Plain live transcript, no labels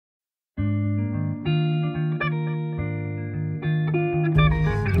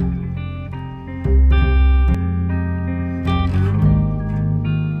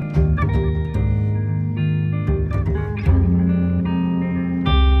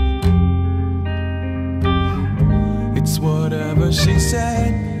whatever she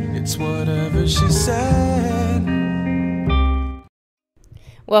said. It's whatever she said.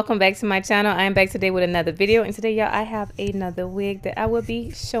 Welcome back to my channel. I am back today with another video, and today y'all I have another wig that I will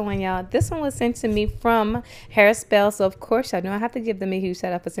be showing y'all. This one was sent to me from HairSpells, so of course y'all know I have to give them a huge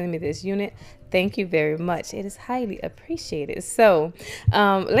shout out for sending me this unit. Thank you very much. It is highly appreciated. So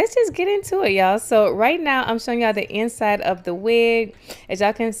let's just get into it, y'all. So right now I'm showing y'all the inside of the wig. As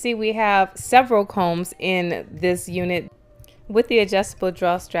y'all can see, we have several combs in this unit with the adjustable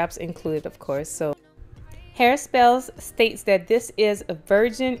draw straps included, of course. So HairSpells states that this is a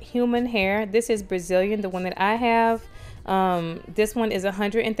virgin human hair. This is Brazilian, the one that I have. This one is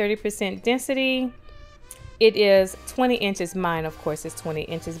 130% density. It is 20 inches. Mine, of course, is 20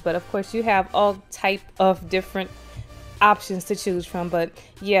 inches. But, of course, you have all type of different options to choose from. But,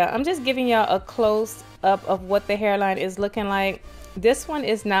 yeah, I'm just giving y'all a close-up of what the hairline is looking like. This one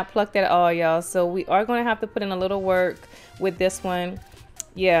is not plucked at all, y'all. So we are going to have to put in a little work with this one.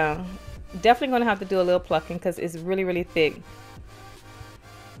 Yeah. Definitely going to have to do a little plucking because it's really, really thick.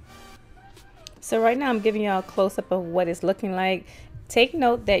 So right now I'm giving y'all a close-up of what it's looking like. Take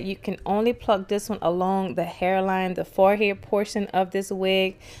note that you can only pluck this one along the hairline, the forehead portion of this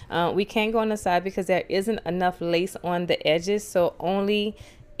wig. We can't go on the side because there isn't enough lace on the edges, so only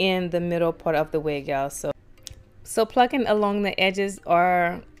in the middle part of the wig, y'all. So plucking along the edges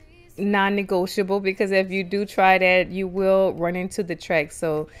are non-negotiable, because if you do try that you will run into the track,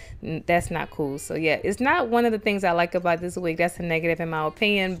 so that's not cool. So yeah, it's not one of the things I like about this wig. That's a negative in my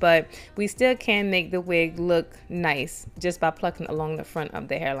opinion, but we still can make the wig look nice just by plucking along the front of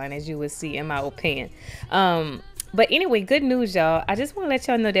the hairline, as you would see in my opinion. But anyway, good news, y'all. I just want to let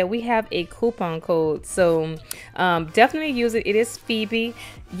y'all know that we have a coupon code, so definitely use it. It is Phoebe.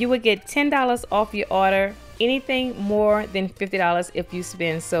 You would get $10 off your order, anything more than $50 if you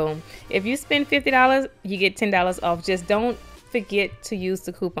spend. So if you spend $50, you get $10 off. Just don't forget to use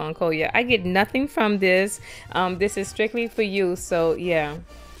the coupon code. Yeah, I get nothing from this. This is strictly for you. So yeah,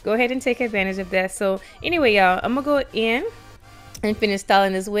 go ahead and take advantage of that. So anyway, y'all, I'm gonna go in and finish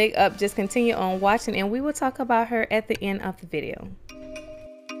styling this wig up. Just continue on watching, and we will talk about her at the end of the video.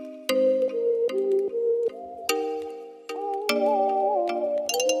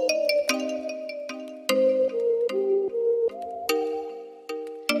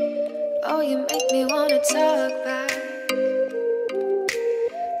 Oh, you make me wanna talk back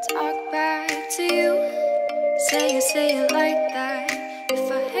to you. Say it like that.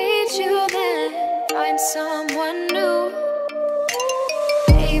 If I hate you, then find someone new.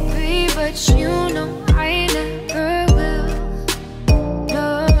 Baby, but you know I never will.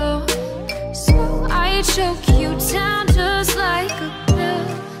 No, so I choke you down just like a pill.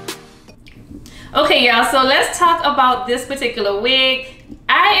 Okay, y'all, so let's talk about this particular wig.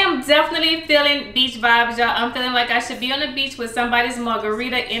 I am definitely feeling beach vibes, y'all. I'm feeling like I should be on the beach with somebody's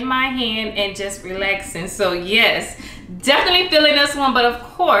margarita in my hand and just relaxing. So yes, definitely feeling this one. But of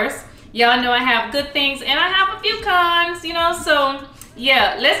course, y'all know I have good things and I have a few cons, you know. So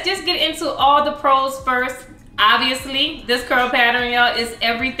yeah, let's just get into all the pros first. Obviously, this curl pattern, y'all, is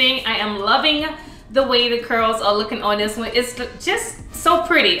everything. I am loving the way the curls are looking on this one. It's just so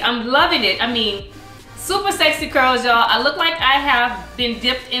pretty. I'm loving it. I mean, super sexy curls, y'all. I look like I have been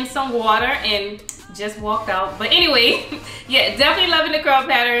dipped in some water and just walked out. But anyway, yeah, definitely loving the curl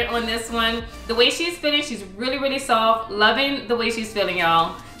pattern on this one. The way she's feeling, she's really, really soft. Loving the way she's feeling,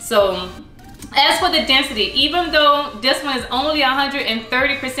 y'all. So as for the density, even though this one is only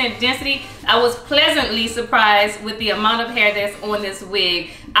 130% density, I was pleasantly surprised with the amount of hair that's on this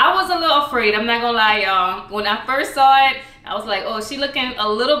wig. I was a little afraid, I'm not gonna lie, y'all. When I first saw it, I was like, oh, she looking a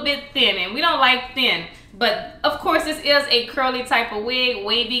little bit thin, and we don't like thin. But of course, this is a curly type of wig,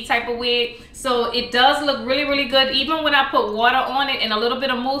 wavy type of wig, so it does look really, really good. Even when I put water on it and a little bit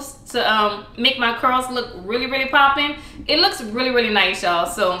of mousse to make my curls look really, really popping, it looks really, really nice, y'all.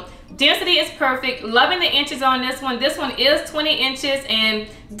 So density is perfect. Loving the inches on this one. This one is 20 inches and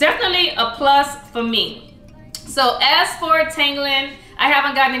definitely a plus for me. So as for tangling, I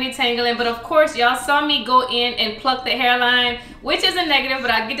haven't gotten any tangling, but of course y'all saw me go in and pluck the hairline, which is a negative, but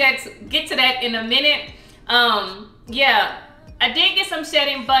I'll get to that in a minute. Yeah, I did get some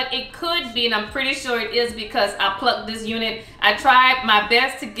shedding, but it could be, and I'm pretty sure it is, because I plucked this unit. I tried my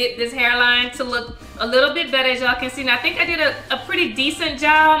best to get this hairline to look a little bit better, as y'all can see. And I think I did a pretty decent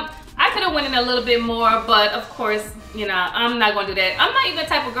job. I could have went in a little bit more, but of course, you know, I'm not gonna do that. I'm not even the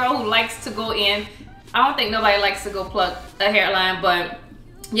type of girl who likes to go in. I don't think nobody likes to go pluck a hairline, but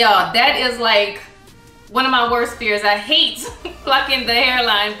y'all, that is like one of my worst fears. I hate plucking the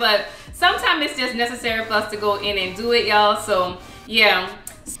hairline, but sometimes it's just necessary for us to go in and do it, y'all. So yeah.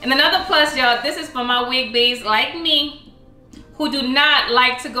 And another plus, y'all, this is for my wig babes like me who do not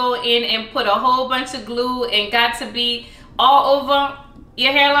like to go in and put a whole bunch of glue and got to be all over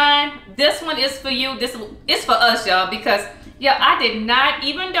your hairline, this one is for you. This is for us, y'all, because yeah, I did not,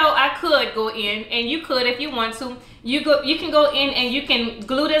 even though I could go in, and you could if you want to, you can go in and you can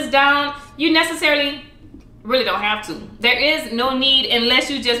glue this down. You necessarily really don't have to. There is no need unless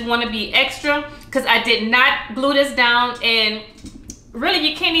you just want to be extra, because I did not glue this down, and really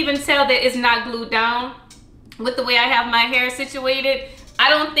you can't even tell that it's not glued down with the way I have my hair situated. I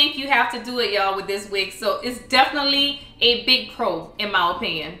don't think you have to do it, y'all, with this wig. So it's definitely a big pro in my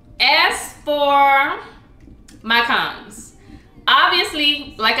opinion. As for my cons,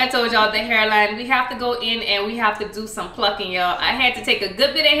 obviously, like I told y'all, the hairline, we have to go in and we have to do some plucking, y'all. I had to take a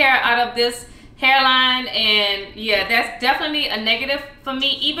good bit of hair out of this hairline, and yeah, that's definitely a negative for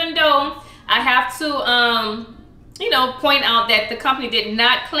me, even though I have to you know, point out that the company did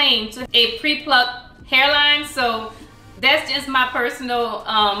not claim to a pre-plucked hairline. So that's just my personal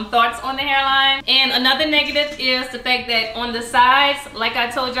thoughts on the hairline. And another negative is the fact that on the sides, like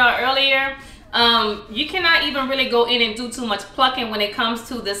I told y'all earlier, you cannot even really go in and do too much plucking when it comes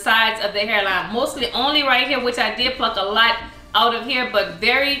to the sides of the hairline. Mostly only right here, which I did pluck a lot out of here, but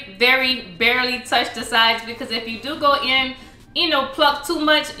very, very barely touch the sides, because if you do go in, you know, pluck too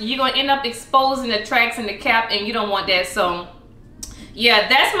much, you're gonna end up exposing the tracks in the cap, and you don't want that. So yeah,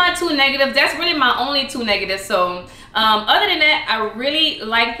 that's my two negatives. That's really my only two negatives. So other than that, I really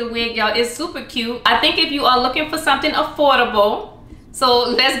like the wig, y'all. It's super cute. I think if you are looking for something affordable, so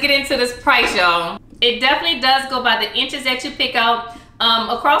let's get into this price, y'all. It definitely does go by the inches that you pick out.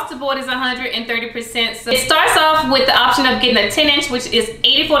 Across the board is 130%. So it starts off with the option of getting a 10-inch, which is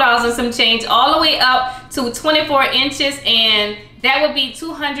 $84 and some change, all the way up to 24 inches, and that would be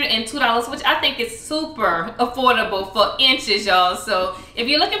 $202, which I think is super affordable for inches, y'all. So if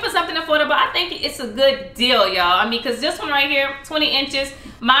you're looking for something affordable, I think it's a good deal, y'all. I mean, because this one right here, 20 inches,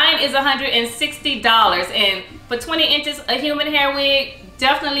 mine is $160, and for 20 inches, a human hair wig,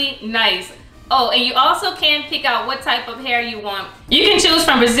 definitely nice. Oh, and you also can pick out what type of hair you want. You can choose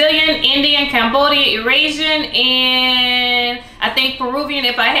from Brazilian, Indian, Cambodian, Eurasian, and I think Peruvian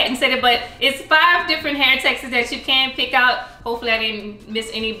if I hadn't said it, but it's 5 different hair textures that you can pick out. Hopefully I didn't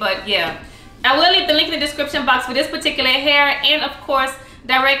miss any, but yeah. I will leave the link in the description box for this particular hair, and of course,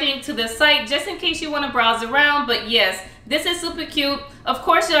 direct link to the site just in case you want to browse around. But yes, this is super cute. Of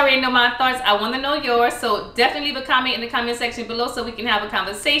course, you already know my thoughts. I want to know yours, so definitely leave a comment in the comment section below so we can have a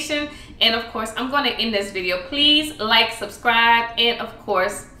conversation. And of course, I'm going to end this video. Please like, subscribe, and of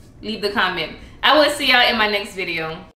course, leave the comment. I will see y'all in my next video.